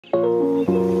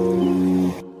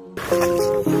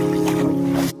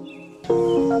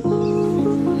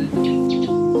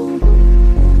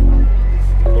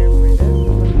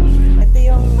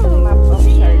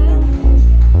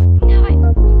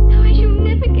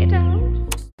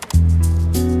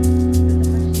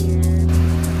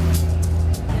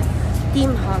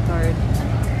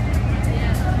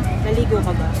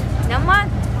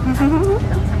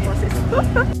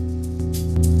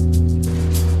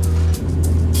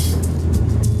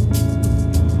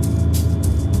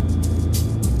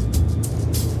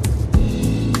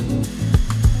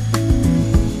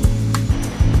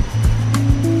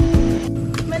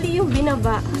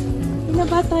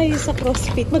tayo sa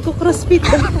CrossFit. Magko-CrossFit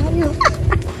daw tayo.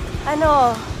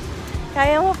 Ano?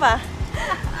 Kaya mo pa?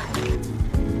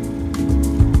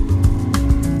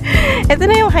 Ito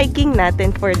na yung hiking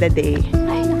natin for the day.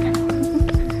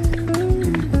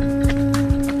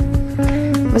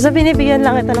 Basta binibigyan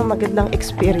lang ito ng magandang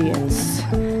experience.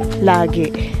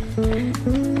 Lagi.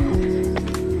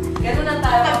 Ganun na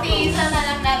tayo. Pagtiisan na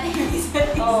lang natin yung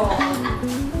isa't isa. Oh.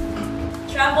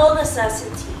 Travel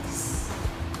necessities.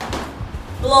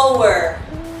 Blower.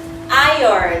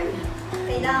 Iron.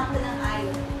 Kailangan ko ng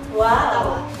iron.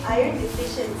 Wow. Iron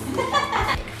deficiency.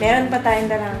 Meron pa tayong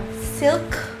dalang silk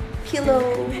pillow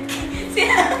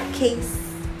case.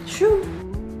 Shoe.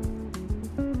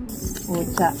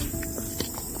 Pucha.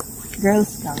 Girl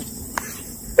Scout.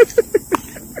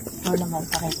 Ito naman,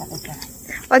 pakita kita.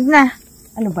 Wag na.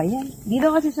 Ano ba yan? Dito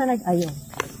kasi siya nag-ayaw.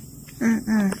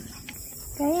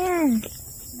 Kayan.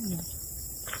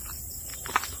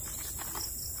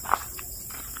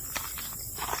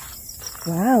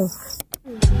 Wow.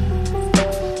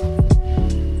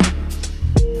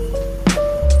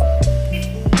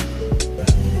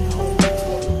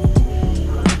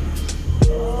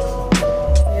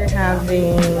 We're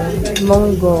having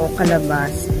munggo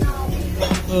kalabas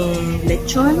and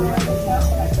lechon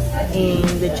and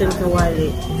lechon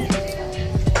kawali.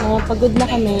 Pagod na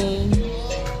kami.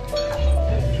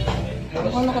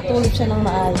 Mukhang nakatulog siya ng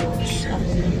maayos.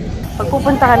 Pag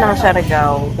pupunta ka ng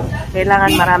Siargao,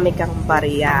 kailangan marami kang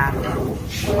barya.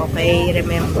 Okay?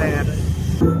 Remember.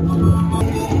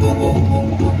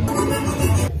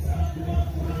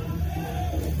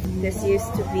 This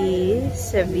used to be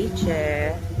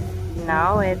ceviche.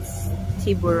 Now it's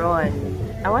tiburon.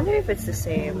 I wonder if it's the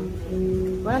same.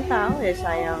 Walang tao eh,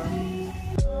 sayang.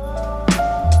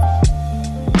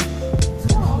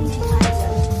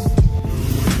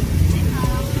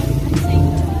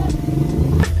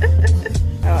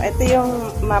 Ito yung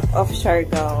map of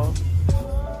Siargao.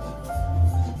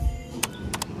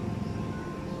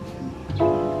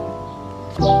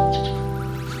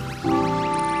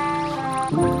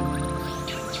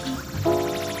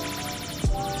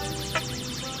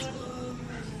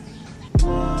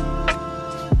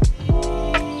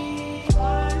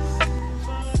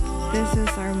 This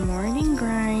is our morning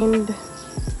grind.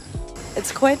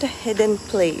 It's quite a hidden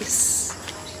place.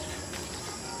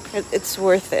 It's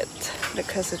worth it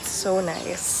because it's so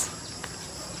nice.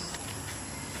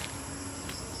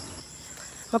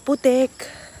 Maputik.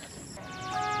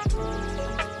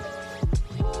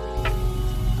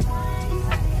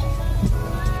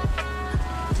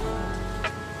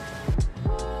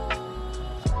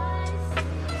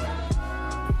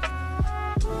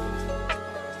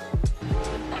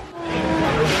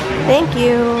 Thank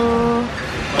you.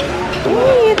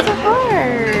 Hey, it's a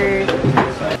heart.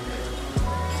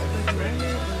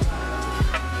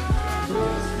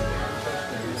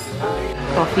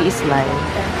 Coffee is live.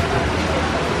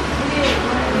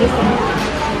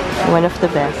 One of the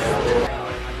best.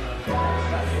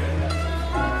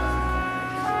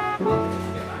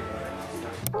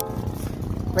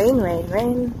 Rain, rain,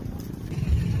 rain.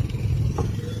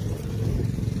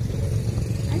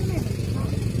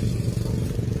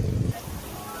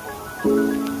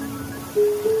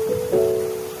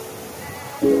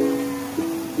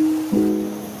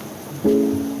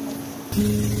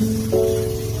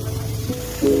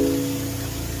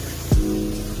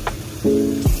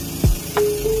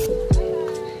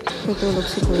 Natulog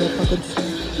si Kuya, pagod siya.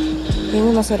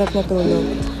 Yun yung masarap na tulog.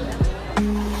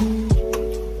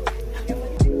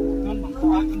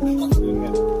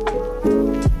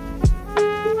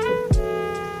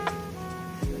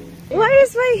 Why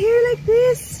is my hair like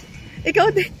this? Ikaw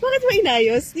din, bakit mo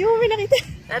inayos? Di mo may nakita?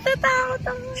 Natatakot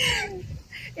ako.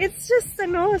 It's just,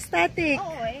 static.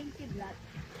 Oo, hindi black.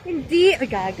 Hindi,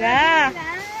 gaga.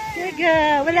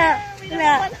 Gaga, wala.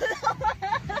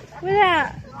 Wala.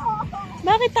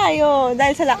 Bakit tayo?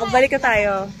 Dahil sa lakad, balik ka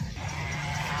tayo.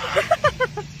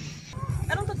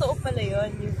 Anong totoo pala yun?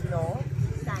 You know?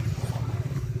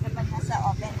 Kapag nasa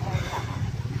open air ka.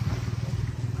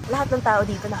 Lahat ng tao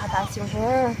dito nakataas yung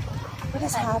hair. What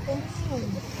is happening?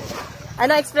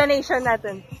 Ano explanation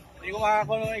natin? Hindi ko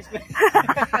makakuha ng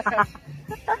explanation.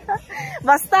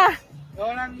 Basta!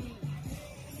 Ulan.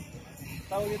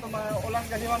 Tawag dito ulan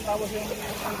kasi man. Tapos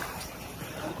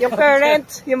yung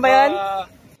current, yun ba yun?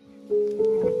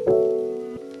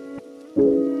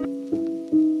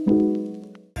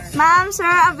 Ma'am, sir,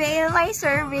 avail my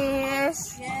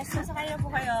service. Yes, sasakay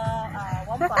po kayo.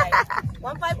 1.5.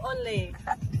 1.5 only.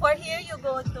 For here, you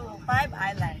go to 5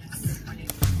 islands.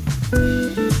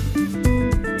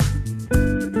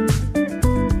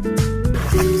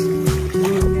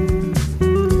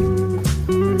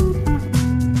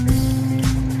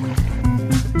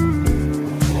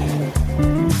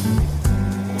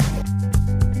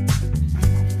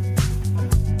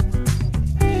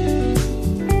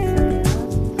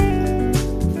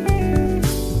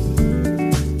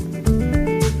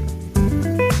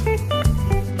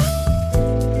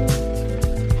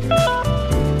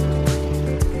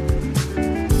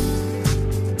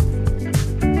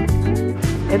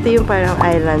 Ito yung parang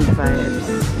island vibes.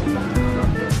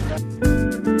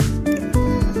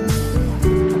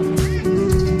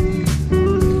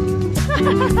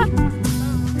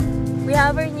 We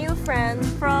have our new friend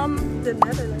from the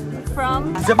Netherlands.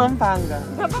 From Pampanga.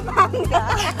 Pampanga.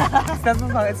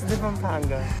 It's the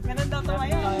Pampanga. Ganun daw ito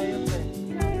ngayon.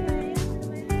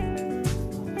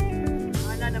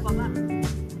 Wala na ba ba?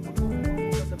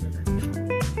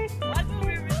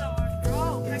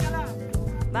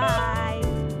 Bye!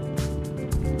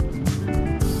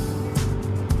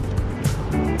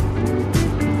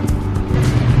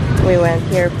 We went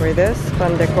here for this,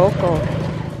 Pan de Coco.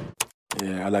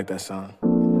 Yeah, I like that song.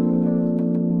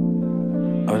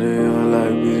 Oh, they all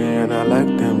like busy and I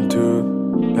like them too.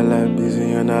 I like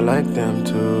busy and I like them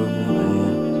too.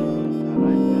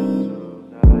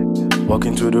 Walk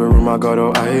into the room, I got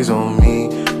all eyes on me.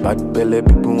 Bad belly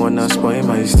people wanna spoil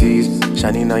my steez.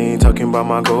 Shiny, I ain't talking about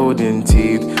my golden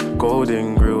teeth.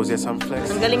 Golden grills, yes I'm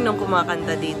flexing. Ang galing nung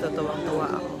kumakanta dito, tuwang-tuwa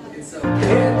ako.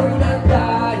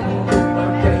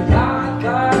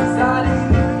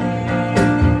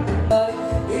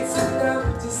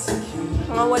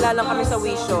 Mga wala lang kami sa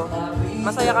wisho.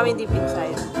 Masaya kami deep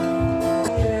inside.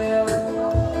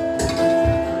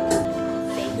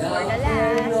 Thanks for the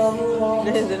last.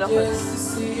 Doon ako.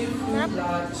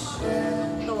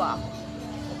 Tuwa ako.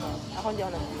 Ako hindi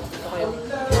ako nagtuwa. Ito kayo.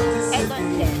 Eto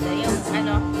hindi. Yung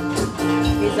ano.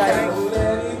 Desire.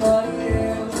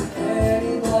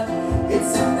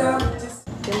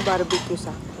 Yung barbecue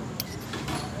sa.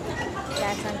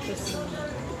 Lasang cuisine.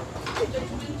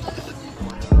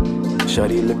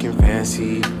 Shawty looking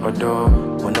fancy, although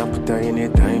when I put her in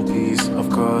a timepiece, of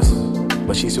course.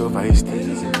 But she's so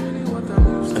feisty.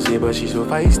 I say, but she's so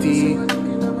feisty.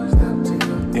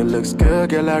 It looks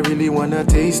good, girl, I really wanna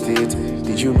taste it.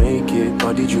 Did you make it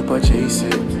or did you purchase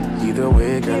it? Either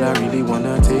way, girl, I really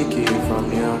wanna take it from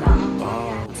you.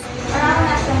 Oh.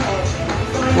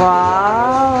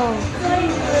 Wow!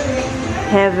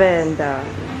 Heaven, da.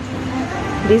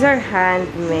 These are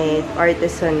handmade,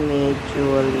 artisan-made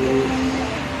jewelry.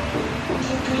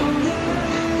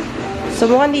 So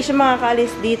mukhang hindi siya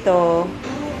makakaalis dito.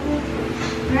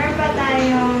 Meron pa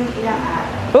tayong ilang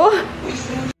araw. Oh!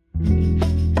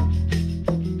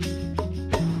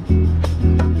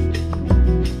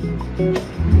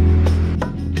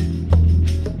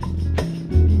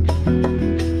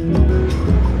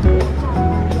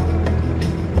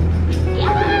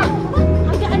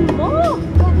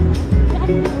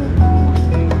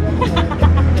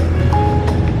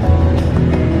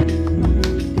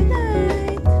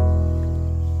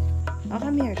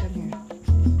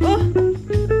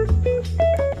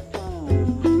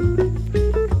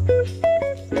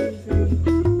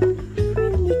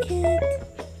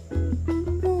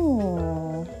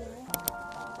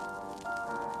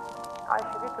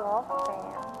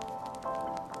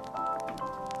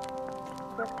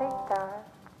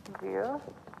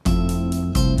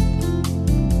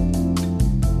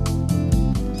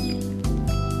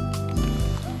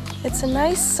 It's a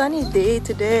nice sunny day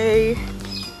today.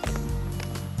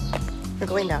 We're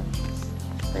going down.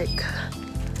 Like,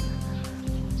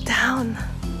 down.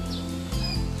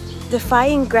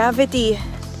 Defying gravity.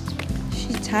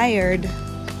 She's tired.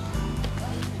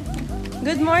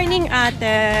 Good morning,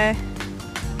 ate.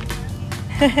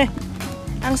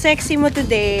 Ang sexy mo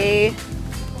today.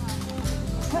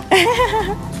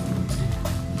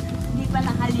 Hindi pa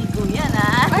nakaligo yan,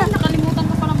 ah. Ay, nakalimutan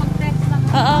ko pala mag-text lang.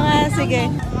 Oo nga, sige.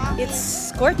 It's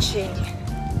scorching.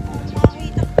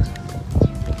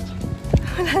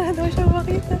 Wala na daw siya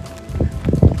makita.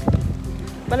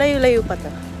 Malayo-layo pa to.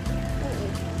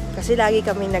 Kasi lagi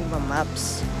kami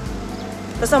nagmamaps.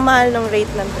 Tapos ang mahal ng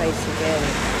rate ng tricycle.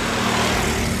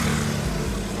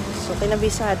 So,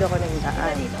 kinabisado ko ng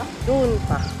daan. Doon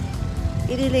pa.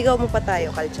 Ililigaw mo pa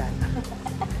tayo, Kaljana.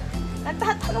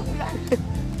 Nagtatanong lang.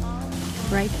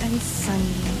 Bright and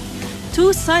sunny.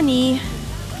 Too sunny.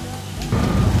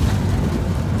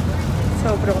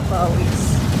 Sobrang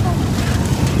pawis.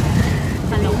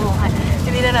 Kalokohan.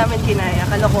 Hindi na namin kinaya.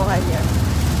 Kalokohan yan.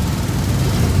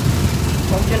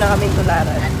 Huwag nyo na kaming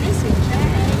tularan. At least we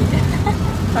tried.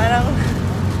 Parang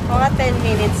mga 10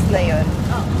 minutes na yun.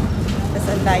 Oo. Tapos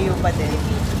ang layo pa din.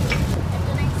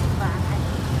 Ito na yung simbahan.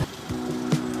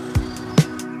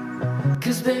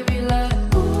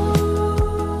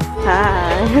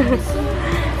 Hi!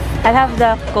 I'll have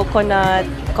the coconut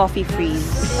coffee freeze.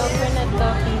 Coconut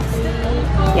coffee.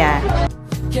 Yeah.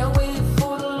 Can't wait